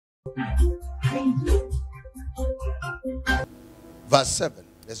Verse 7.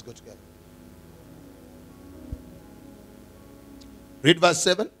 Let's go together. Read verse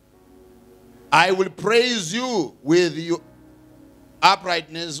 7. I will praise you with your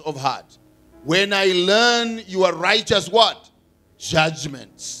uprightness of heart. When I learn your righteous what?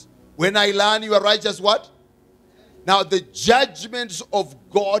 Judgments. When I learn your righteous what? Now the judgments of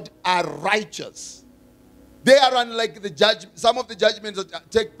God are righteous. They are unlike the judgment. Some of the judgments that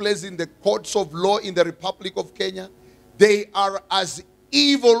take place in the courts of law in the Republic of Kenya, they are as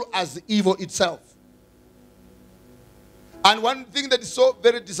evil itself. And one thing that is so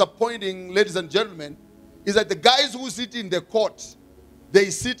very disappointing, ladies and gentlemen, is that the guys who sit in the court,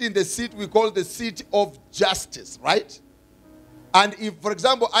 they sit in the seat we call the seat of justice, right? And if, for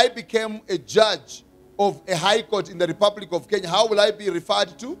example, I became a judge of a high court in the Republic of Kenya, how will I be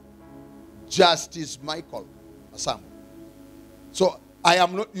referred to? Justice Michael Masambu. So I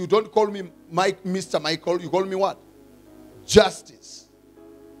am not, you don't call me Mr. Michael, you call me what? Justice.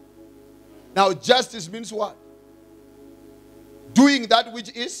 Now justice means what? Doing that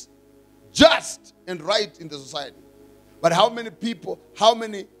which is just and right in the society. But how many people,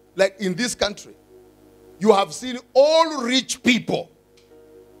 like in this country, you have seen all rich people,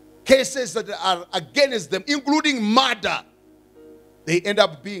 cases that are against them, including murder, they end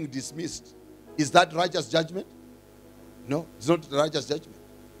up being dismissed. Is that righteous judgment? No, it's not righteous judgment.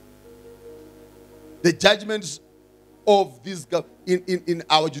 The judgments of this in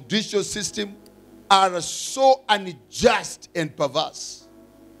our judicial system are so unjust and perverse,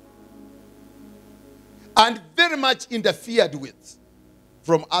 and very much interfered with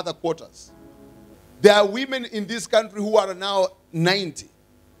from other quarters. There are women in this country who are now 90,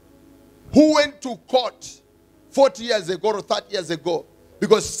 who went to court 40 years ago or 30 years ago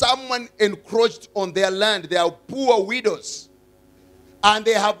because someone encroached on their land. They are poor widows, and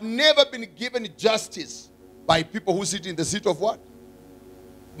they have never been given justice by people who sit in the seat of what?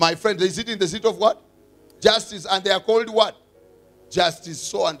 My friend, they sit in the seat of what? Justice, and they are called what? Justice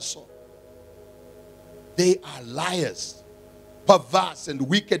so and so. They are liars, perverse and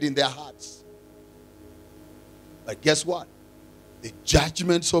wicked in their hearts. But guess what? The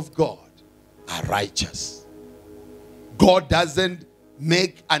judgments of God are righteous. God doesn't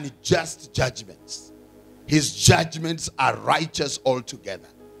make unjust judgments. His judgments are righteous altogether.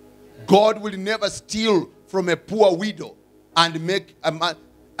 God will never steal from a poor widow and make a man.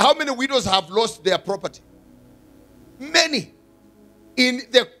 How many widows have lost their property? Many. In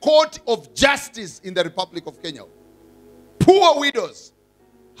the court of justice in the Republic of Kenya, poor widows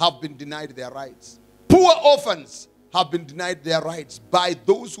have been denied their rights. Poor orphans have been denied their rights by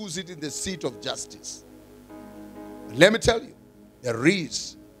those who sit in the seat of justice. Let me tell you, there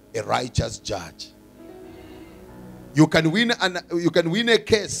is a righteous judge. You can win a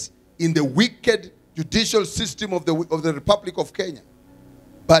case in the wicked judicial system of the Republic of Kenya,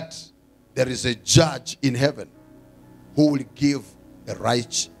 but there is a judge in heaven who will give a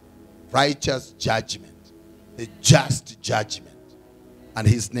righteous judgment, a just judgment, and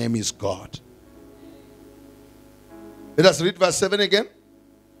his name is God. Let us read verse 7 again.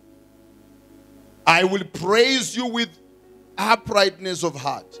 I will praise you with uprightness of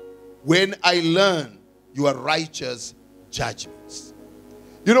heart when I learn your righteous judgments.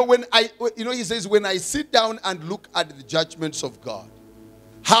 You know, he says, when I sit down and look at the judgments of God,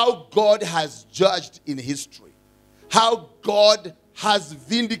 how God has judged in history, how God has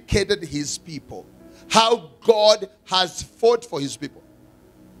vindicated his people, how God has fought for his people.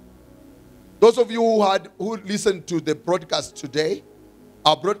 Those of you who listened to the broadcast today,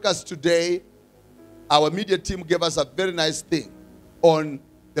 our broadcast today, our media team gave us a very nice thing on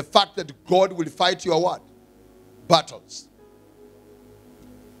the fact that God will fight your what? Battles.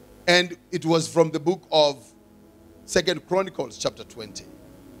 And it was from the book of 2 Chronicles chapter 20.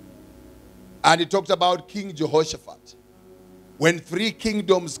 And it talked about King Jehoshaphat. When 3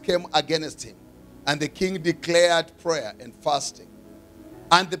 kingdoms came against him, and the king declared prayer and fasting.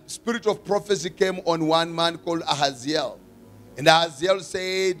 And the spirit of prophecy came on one man called Ahaziel. And Ahaziel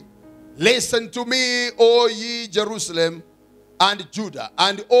said, listen to me, O ye Jerusalem and Judah,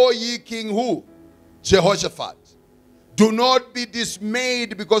 and O ye king who? Jehoshaphat. Do not be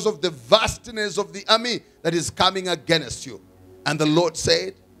dismayed because of the vastness of the army that is coming against you. And the Lord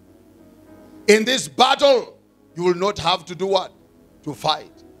said, in this battle, you will not have to do what? To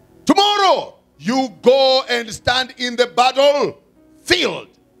fight. Tomorrow, you go and stand in the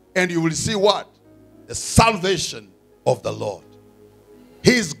battlefield, and you will see what? The salvation of the Lord.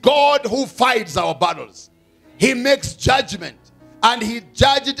 He is God who fights our battles. He makes judgment, and he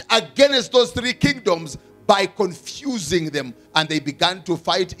judged against those 3 kingdoms by confusing them, and they began to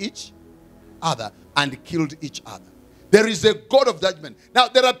fight each other and killed each other. There is a God of judgment. Now,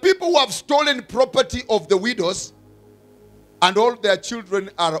 there are people who have stolen property of the widows, and all their children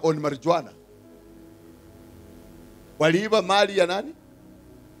are on marijuana. Waliiba mali ya nani?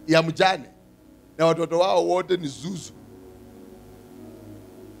 Ya mjane. Na watoto wao wote ni zuzu.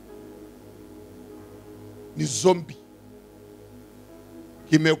 Ni zombie.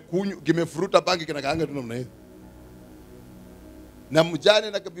 Kimefuruta bangi kinakaanga tu namna hiyo. Na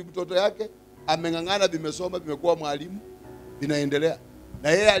mjane na mtoto yake ameng'ang'ana, vimesoma, vimekuwa mwalimu, vinaendelea. Na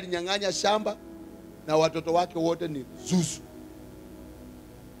yeye alinyang'anya shamba na watoto wake wote ni zuzu.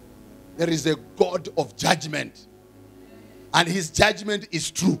 There is a God of judgment. And his judgment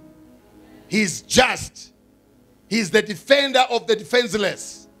is true. He is just. He is the defender of the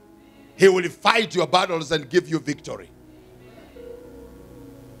defenseless. He will fight your battles and give you victory.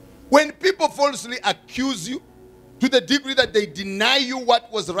 When people falsely accuse you to the degree that they deny you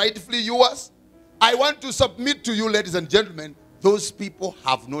what was rightfully yours, I want to submit to you, ladies and gentlemen, those people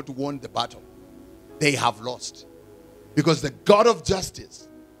have not won the battle. They have lost. Because the God of justice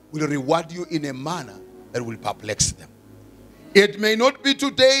will reward you in a manner that will perplex them. It may not be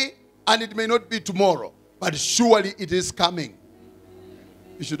today and it may not be tomorrow, but surely it is coming.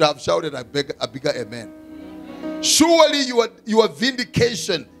 You should have shouted a bigger amen. Surely your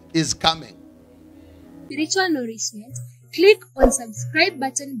vindication is coming. Spiritual nourishment, click on subscribe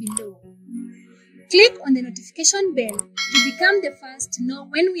button below. Click on the notification bell to become the first to know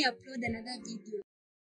when we upload another video.